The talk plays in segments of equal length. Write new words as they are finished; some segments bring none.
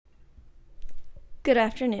Good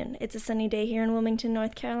afternoon. It's a sunny day here in Wilmington,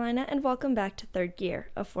 North Carolina, and welcome back to Third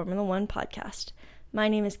Gear, a Formula One podcast. My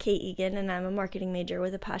name is Kate Egan, and I'm a marketing major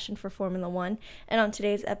with a passion for Formula One, and on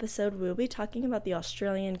today's episode, we'll be talking about the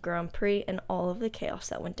Australian Grand Prix and all of the chaos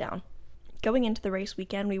that went down. Going into the race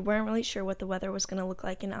weekend, we weren't really sure what the weather was going to look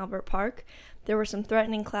like in Albert Park. There were some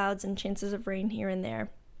threatening clouds and chances of rain here and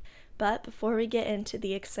there. But before we get into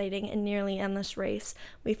the exciting and nearly endless race,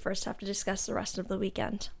 we first have to discuss the rest of the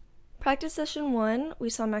weekend. Practice session 1, we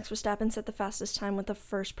saw Max Verstappen set the fastest time with the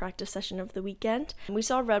first practice session of the weekend. We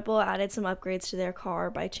saw Red Bull added some upgrades to their car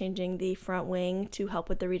by changing the front wing to help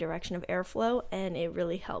with the redirection of airflow, and it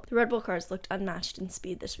really helped. The Red Bull cars looked unmatched in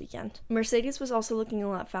speed this weekend. Mercedes was also looking a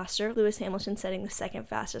lot faster, Lewis Hamilton setting the second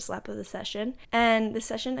fastest lap of the session, and the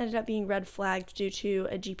session ended up being red flagged due to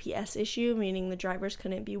a GPS issue, meaning the drivers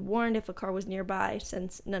couldn't be warned if a car was nearby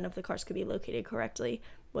since none of the cars could be located correctly,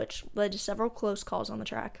 which led to several close calls on the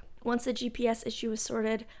track. Once the GPS issue was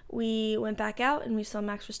sorted, we went back out and we saw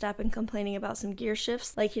Max Verstappen complaining about some gear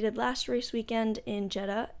shifts like he did last race weekend in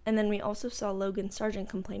Jeddah, and then we also saw Logan Sargeant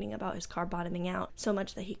complaining about his car bottoming out so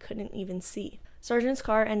much that he couldn't even see. Sargent's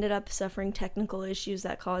car ended up suffering technical issues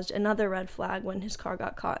that caused another red flag when his car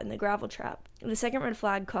got caught in the gravel trap. The second red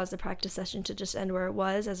flag caused the practice session to just end where it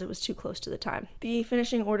was, as it was too close to the time. The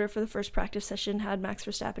finishing order for the first practice session had Max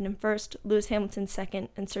Verstappen in first, Lewis Hamilton second,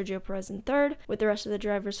 and Sergio Perez in third, with the rest of the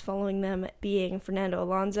drivers following them being Fernando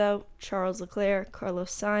Alonso, Charles Leclerc,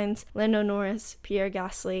 Carlos Sainz, Lando Norris, Pierre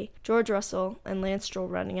Gasly, George Russell, and Lance Stroll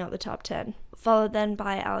rounding out the top 10. Followed then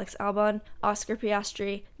by Alex Albon, Oscar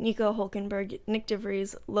Piastri, Nico Hülkenberg, Nick De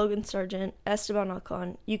Vries, Logan Sargeant, Esteban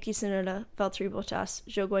Ocon, Yuki Tsunoda, Valtteri Bottas,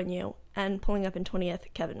 Zhou Guanyu, and pulling up in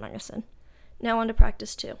 20th, Kevin Magnussen. Now on to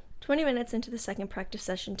practice 2. 20 minutes into the second practice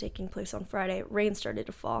session taking place on Friday, rain started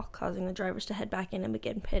to fall, causing the drivers to head back in and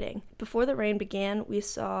begin pitting. Before the rain began, we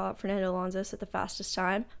saw Fernando Alonso set the fastest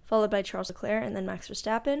time, followed by Charles Leclerc and then Max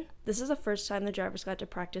Verstappen. This is the first time the drivers got to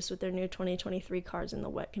practice with their new 2023 cars in the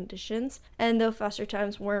wet conditions, and though faster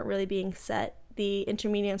times weren't really being set, the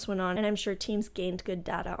intermediates went on, and I'm sure teams gained good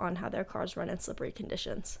data on how their cars run in slippery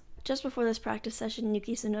conditions. Just before this practice session,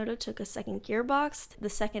 Yuki Tsunoda took a second gearbox, the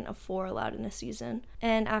second of 4 allowed in a season.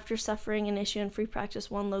 And after suffering an issue in free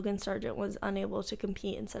practice 1, Logan Sargeant was unable to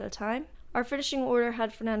compete and set a time. Our finishing order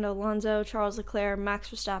had Fernando Alonso, Charles Leclerc, Max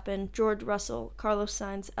Verstappen, George Russell, Carlos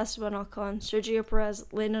Sainz, Esteban Ocon, Sergio Perez,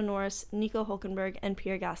 Lando Norris, Nico Hülkenberg, and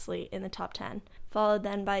Pierre Gasly in the top 10. Followed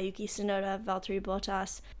then by Yuki Tsunoda, Valtteri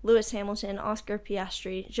Bottas, Lewis Hamilton, Oscar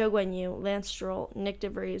Piastri, Zhou Guanyu, Lance Stroll, Nick De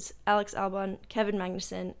Vries, Alex Albon, Kevin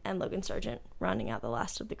Magnussen, and Logan Sargeant, rounding out the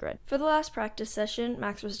last of the grid. For the last practice session,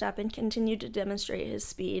 Max Verstappen continued to demonstrate his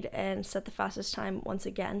speed and set the fastest time once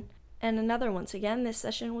again. And another once again, this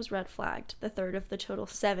session was red flagged, the third of the total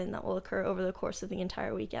 7 that will occur over the course of the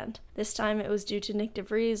entire weekend. This time it was due to Nick De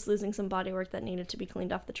Vries losing some bodywork that needed to be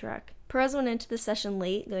cleaned off the track. Perez went into the session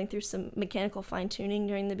late, going through some mechanical fine-tuning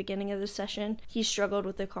during the beginning of the session. He struggled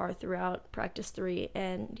with the car throughout practice 3,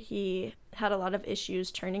 and he had a lot of issues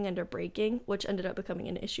turning under braking, which ended up becoming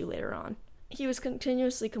an issue later on. He was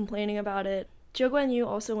continuously complaining about it. Zhou Guanyu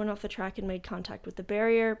also went off the track and made contact with the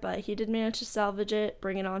barrier, but he did manage to salvage it,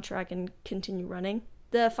 bring it on track, and continue running.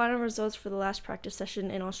 The final results for the last practice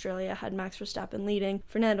session in Australia had Max Verstappen leading,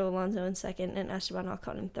 Fernando Alonso in second, and Esteban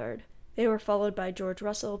Ocon in third. They were followed by George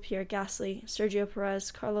Russell, Pierre Gasly, Sergio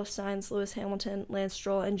Perez, Carlos Sainz, Lewis Hamilton, Lance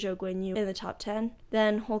Stroll, and Zhou Guanyu in the top 10.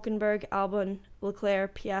 Then Hülkenberg, Albon,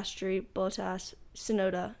 Leclerc, Piastri, Bottas,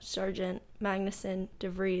 Tsunoda, Sargeant, Magnussen, De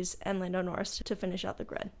Vries, and Lando Norris to finish out the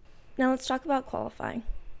grid. Now let's talk about qualifying.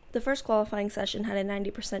 The first qualifying session had a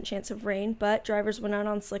 90% chance of rain, but drivers went out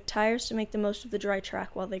on slick tires to make the most of the dry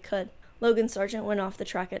track while they could. Logan Sargeant went off the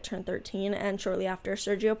track at turn 13, and shortly after,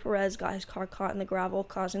 Sergio Perez got his car caught in the gravel,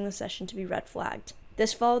 causing the session to be red flagged.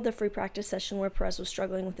 This followed the free practice session where Perez was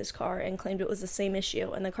struggling with his car and claimed it was the same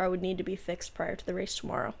issue and the car would need to be fixed prior to the race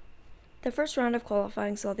tomorrow. The first round of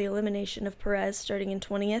qualifying saw the elimination of Perez starting in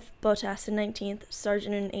 20th, Bottas in 19th,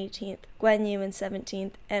 Sargeant in 18th, Guanyu in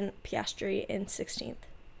 17th, and Piastri in 16th.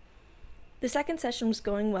 The second session was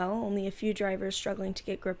going well, only a few drivers struggling to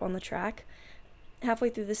get grip on the track.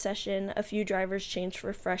 Halfway through the session, a few drivers changed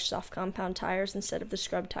for fresh soft compound tires instead of the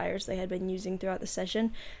scrub tires they had been using throughout the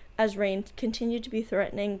session, as rain continued to be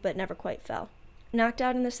threatening but never quite fell. Knocked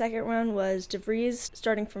out in the second round was De Vries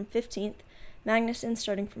starting from 15th, Magnussen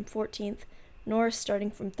starting from 14th, Norris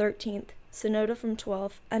starting from 13th, Tsunoda from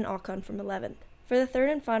 12th, and Ocon from 11th. For the third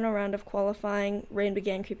and final round of qualifying, rain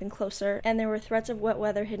began creeping closer, and there were threats of wet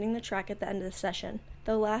weather hitting the track at the end of the session.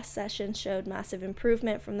 The last session showed massive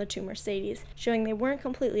improvement from the two Mercedes, showing they weren't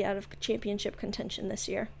completely out of championship contention this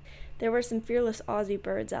year. There were some fearless Aussie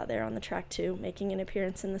birds out there on the track too, making an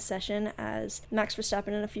appearance in the session as Max Verstappen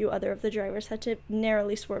and a few other of the drivers had to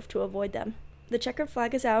narrowly swerve to avoid them. The checkered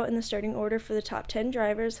flag is out, and the starting order for the top 10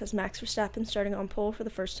 drivers has Max Verstappen starting on pole for the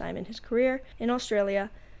first time in his career in Australia,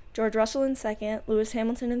 George Russell in second, Lewis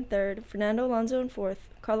Hamilton in third, Fernando Alonso in fourth,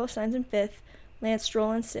 Carlos Sainz in fifth, Lance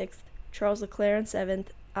Stroll in sixth, Charles Leclerc in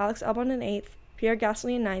seventh, Alex Albon in eighth, Pierre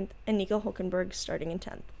Gasly in ninth, and Nico Hülkenberg starting in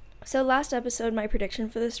 10th. So last episode, my prediction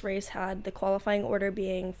for this race had the qualifying order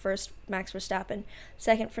being first Max Verstappen,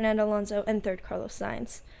 second Fernando Alonso, and third Carlos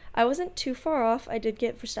Sainz. I wasn't too far off. I did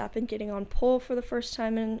get Verstappen getting on pole for the first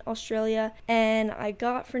time in Australia, and I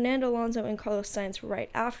got Fernando Alonso and Carlos Sainz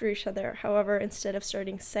right after each other. However, instead of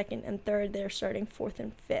starting second and third, they're starting fourth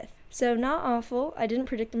and fifth. So not awful. I didn't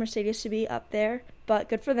predict the Mercedes to be up there, but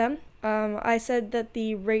good for them. I said that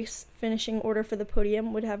the race finishing order for the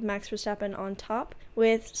podium would have Max Verstappen on top,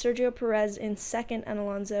 with Sergio Perez in second and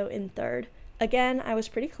Alonso in third. Again, I was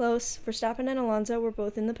pretty close. Verstappen and Alonso were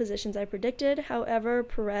both in the positions I predicted. However,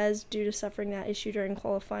 Perez, due to suffering that issue during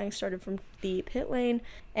qualifying, started from the pit lane,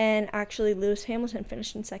 and actually Lewis Hamilton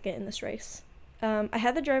finished in second in this race. I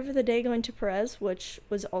had the driver of the day going to Perez, which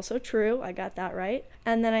was also true. I got that right.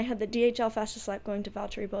 And then I had the DHL fastest lap going to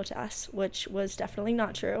Valtteri Bottas, which was definitely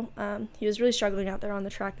not true. He was really struggling out there on the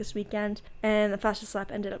track this weekend, and the fastest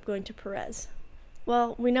lap ended up going to Perez.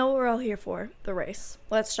 Well, we know what we're all here for, the race.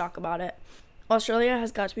 Let's talk about it. Australia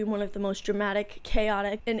has got to be one of the most dramatic,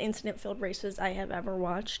 chaotic, and incident-filled races I have ever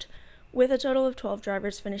watched. With a total of 12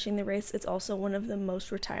 drivers finishing the race, it's also one of the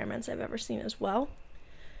most retirements I've ever seen as well.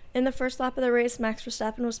 In the first lap of the race, Max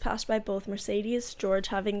Verstappen was passed by both Mercedes, George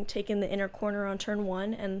having taken the inner corner on turn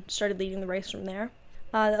 1 and started leading the race from there.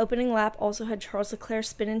 The opening lap also had Charles Leclerc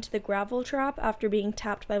spin into the gravel trap after being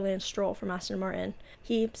tapped by Lance Stroll from Aston Martin.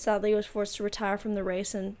 He sadly was forced to retire from the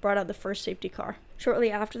race and brought out the first safety car.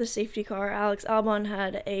 Shortly after the safety car, Alex Albon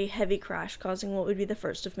had a heavy crash, causing what would be the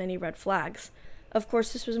first of many red flags. Of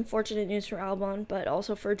course, this was unfortunate news for Albon, but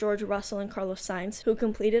also for George Russell and Carlos Sainz, who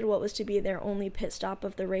completed what was to be their only pit stop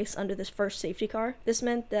of the race under this first safety car. This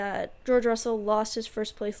meant that George Russell lost his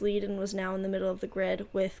first place lead and was now in the middle of the grid,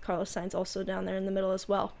 with Carlos Sainz also down there in the middle as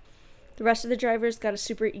well. The rest of the drivers got a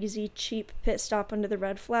super easy, cheap pit stop under the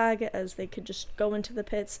red flag, as they could just go into the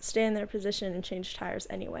pits, stay in their position, and change tires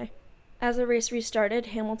anyway. As the race restarted,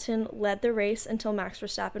 Hamilton led the race until Max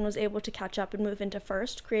Verstappen was able to catch up and move into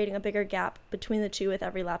first, creating a bigger gap between the two with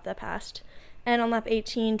every lap that passed. And on lap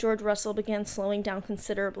 18, George Russell began slowing down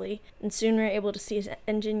considerably, and soon we were able to see his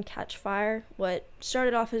engine catch fire. What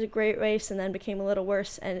started off as a great race and then became a little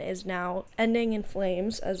worse and is now ending in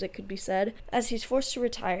flames, as it could be said. As he's forced to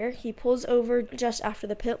retire, he pulls over just after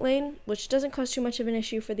the pit lane, which doesn't cause too much of an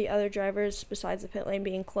issue for the other drivers besides the pit lane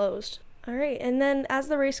being closed. Alright, and then as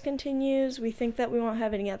the race continues, we think that we won't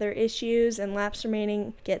have any other issues, and laps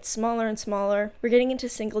remaining get smaller and smaller. We're getting into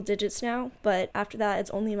single digits now, but after that,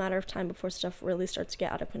 it's only a matter of time before stuff really starts to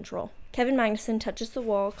get out of control. Kevin Magnussen touches the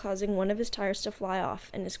wall, causing one of his tires to fly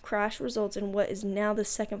off, and his crash results in what is now the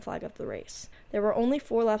second flag of the race. There were only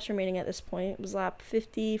 4 laps remaining at this point. It was lap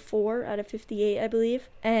 54 out of 58, I believe,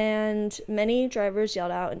 and many drivers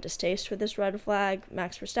yelled out in distaste for this red flag.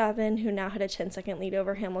 Max Verstappen, who now had a 10-second lead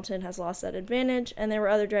over Hamilton, has lost that advantage, and there were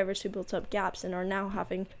other drivers who built up gaps and are now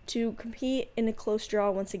having to compete in a close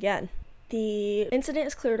draw once again. The incident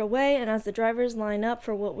is cleared away, and as the drivers line up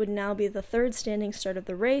for what would now be the third standing start of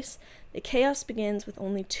the race, the chaos begins with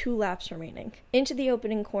only 2 laps remaining. Into the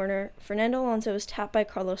opening corner, Fernando Alonso is tapped by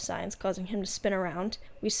Carlos Sainz, causing him to spin around.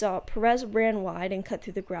 We saw Perez ran wide and cut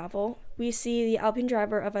through the gravel. We see the Alpine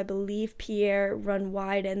driver of, I believe, Pierre run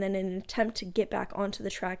wide and then in an attempt to get back onto the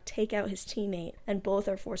track, take out his teammate, and both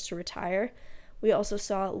are forced to retire. We also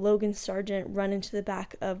saw Logan Sargent run into the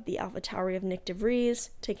back of the AlphaTauri of Nick DeVries,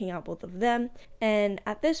 taking out both of them. And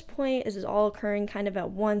at this point, this is all occurring kind of at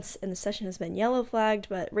once, and the session has been yellow flagged,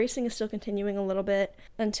 but racing is still continuing a little bit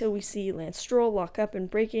until we see Lance Stroll lock up and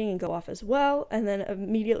braking and go off as well, and then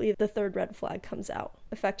immediately the third red flag comes out,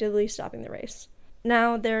 effectively stopping the race.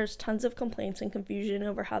 Now, there's tons of complaints and confusion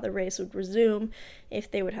over how the race would resume,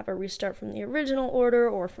 if they would have a restart from the original order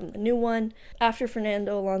or from the new one. After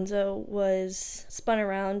Fernando Alonso was spun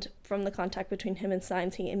around from the contact between him and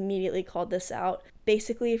Sainz, he immediately called this out.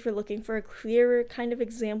 Basically, if you're looking for a clearer kind of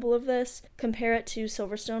example of this, compare it to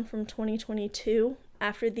Silverstone from 2022.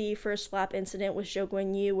 After the first lap incident with Zhou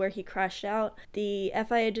Guanyu where he crashed out, the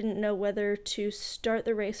FIA didn't know whether to start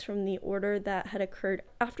the race from the order that had occurred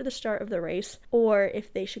after the start of the race, or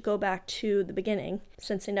if they should go back to the beginning,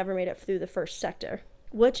 since they never made it through the first sector.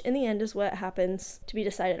 which in the end is what happens to be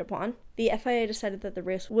decided upon. The FIA decided that the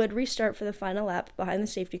race would restart for the final lap behind the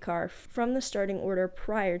safety car from the starting order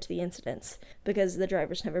prior to the incidents, because the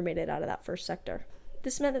drivers never made it out of that first sector.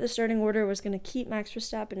 This meant that the starting order was going to keep Max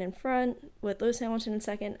Verstappen in front, with Lewis Hamilton in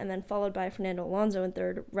second, and then followed by Fernando Alonso in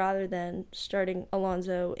third, rather than starting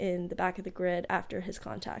Alonso in the back of the grid after his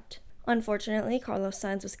contact. Unfortunately, Carlos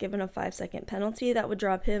Sainz was given a 5-second penalty that would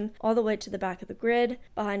drop him all the way to the back of the grid,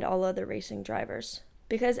 behind all other racing drivers.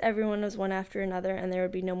 Because everyone was one after another and there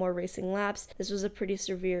would be no more racing laps, this was a pretty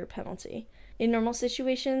severe penalty. In normal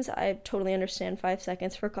situations, I totally understand 5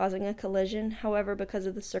 seconds for causing a collision. However, because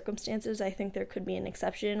of the circumstances, I think there could be an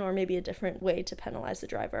exception or maybe a different way to penalize the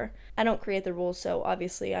driver. I don't create the rules, so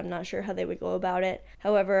obviously I'm not sure how they would go about it.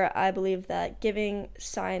 However, I believe that giving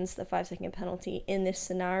Sainz the 5-second penalty in this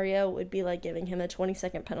scenario would be like giving him a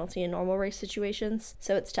 20-second penalty in normal race situations,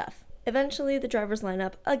 so it's tough. Eventually, the drivers line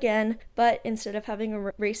up again, but instead of having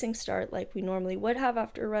a racing start like we normally would have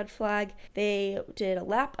after a red flag, they did a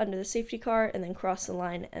lap under the safety car and then crossed the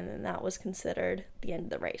line, and then that was considered the end of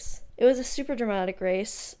the race. It was a super dramatic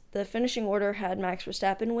race. The finishing order had Max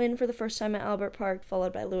Verstappen win for the first time at Albert Park,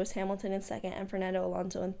 followed by Lewis Hamilton in second and Fernando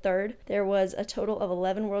Alonso in third. There was a total of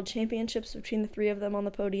 11 world championships between the three of them on the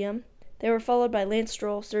podium. They were followed by Lance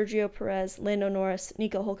Stroll, Sergio Perez, Lando Norris,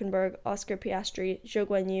 Nico Hülkenberg, Oscar Piastri, Zhou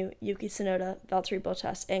Guanyu, Yuki Tsunoda, Valtteri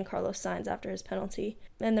Bottas, and Carlos Sainz after his penalty.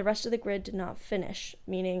 And the rest of the grid did not finish,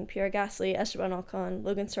 meaning Pierre Gasly, Esteban Ocon,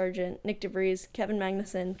 Logan Sargent, Nick De Vries, Kevin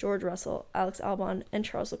Magnussen, George Russell, Alex Albon, and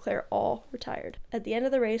Charles Leclerc all retired. At the end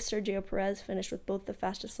of the race, Sergio Perez finished with both the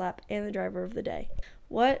fastest lap and the driver of the day.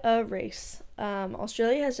 What a race.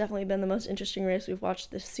 Australia has definitely been the most interesting race we've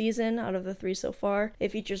watched this season out of the 3 so far.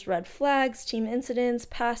 It features red flags, team incidents,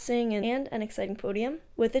 passing, and an exciting podium.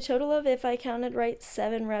 With a total of, if I counted right,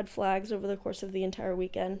 7 red flags over the course of the entire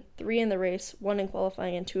weekend, 3 in the race, 1 in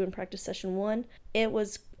qualifying, and 2 in practice session 1. It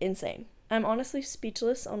was insane. I'm honestly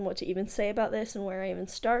speechless on what to even say about this and where I even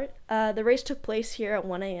start. The race took place here at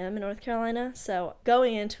 1 a.m. in North Carolina, so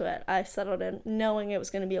going into it, I settled in knowing it was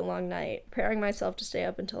going to be a long night, preparing myself to stay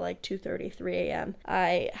up until like 2:30, 3 a.m.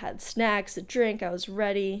 I had snacks, a drink, I was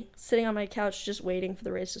ready, sitting on my couch just waiting for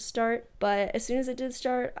the race to start. But as soon as it did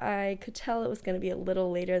start, I could tell it was going to be a little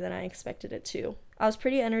later than I expected it to. I was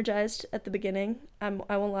pretty energized at the beginning. I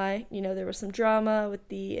won't lie, there was some drama with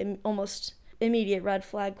the almost immediate red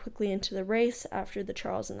flag quickly into the race after the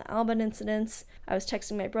Charles and the Albon incidents. I was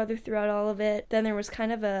texting my brother throughout all of it. Then there was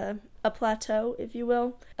kind of a plateau, if you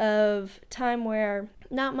will, of time where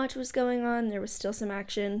not much was going on. There was still some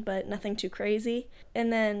action, but nothing too crazy.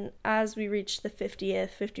 And then as we reached the 50th,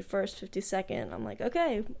 51st, 52nd, I'm like,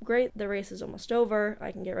 okay, great, the race is almost over.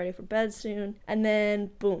 I can get ready for bed soon. And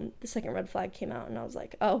then, boom, the second red flag came out, and I was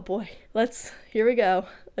like, oh boy, here we go.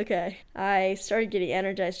 Okay. I started getting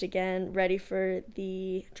energized again, ready for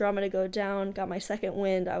the drama to go down, got my second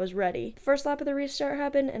wind, I was ready. First lap of the restart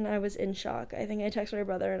happened, and I was in shock. I think I texted my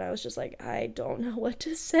brother, and I was just like, I don't know what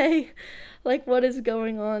to say. Like, what is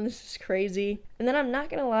going on? This is crazy. And then I'm not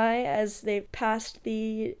gonna lie, as they passed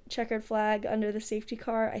the checkered flag under the safety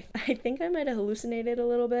car, I think I might have hallucinated a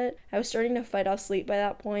little bit. I was starting to fight off sleep by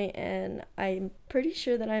that point, and I'm pretty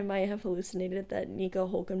sure that I might have hallucinated that Nico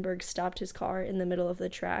Hülkenberg stopped his car in the middle of the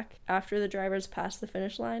track after the drivers passed the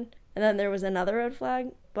finish line. And then there was another red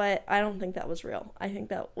flag, but I don't think that was real. I think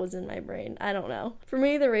that was in my brain. I don't know. For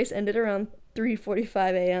me, the race ended around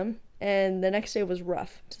 3:45 a.m., and the next day was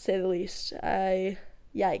rough, to say the least.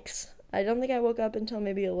 Yikes. I don't think I woke up until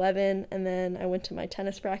maybe 11, and then I went to my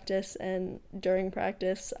tennis practice, and during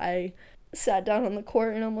practice, I sat down on the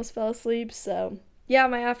court and almost fell asleep, so yeah,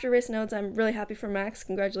 my after-race notes, I'm really happy for Max.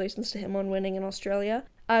 Congratulations to him on winning in Australia.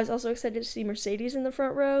 I was also excited to see Mercedes in the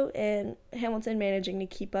front row and Hamilton managing to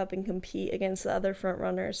keep up and compete against the other front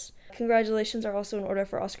runners. Congratulations are also in order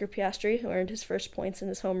for Oscar Piastri, who earned his first points in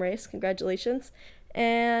his home race. Congratulations.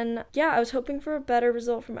 And yeah, I was hoping for a better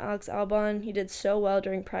result from Alex Albon. He did so well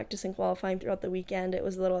during practice and qualifying throughout the weekend. It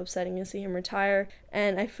was a little upsetting to see him retire.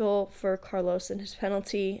 And I feel for Carlos and his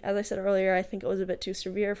penalty. As I said earlier, I think it was a bit too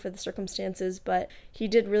severe for the circumstances, but he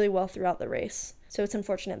did really well throughout the race. So it's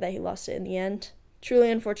unfortunate that he lost it in the end.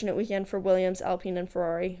 Truly unfortunate weekend for Williams, Alpine, and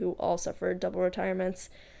Ferrari, who all suffered double retirements.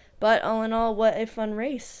 But all in all, what a fun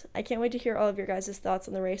race. I can't wait to hear all of your guys' thoughts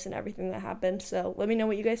on the race and everything that happened, so let me know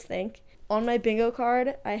what you guys think. On my bingo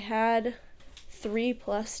card, I had 3+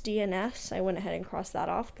 DNFs. I went ahead and crossed that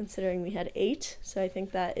off, considering we had 8, so I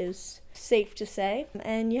think that is safe to say.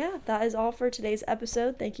 And yeah, that is all for today's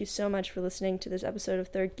episode. Thank you so much for listening to this episode of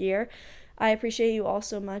Third Gear. I appreciate you all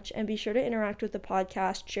so much, and be sure to interact with the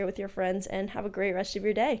podcast, share with your friends, and have a great rest of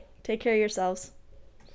your day. Take care of yourselves.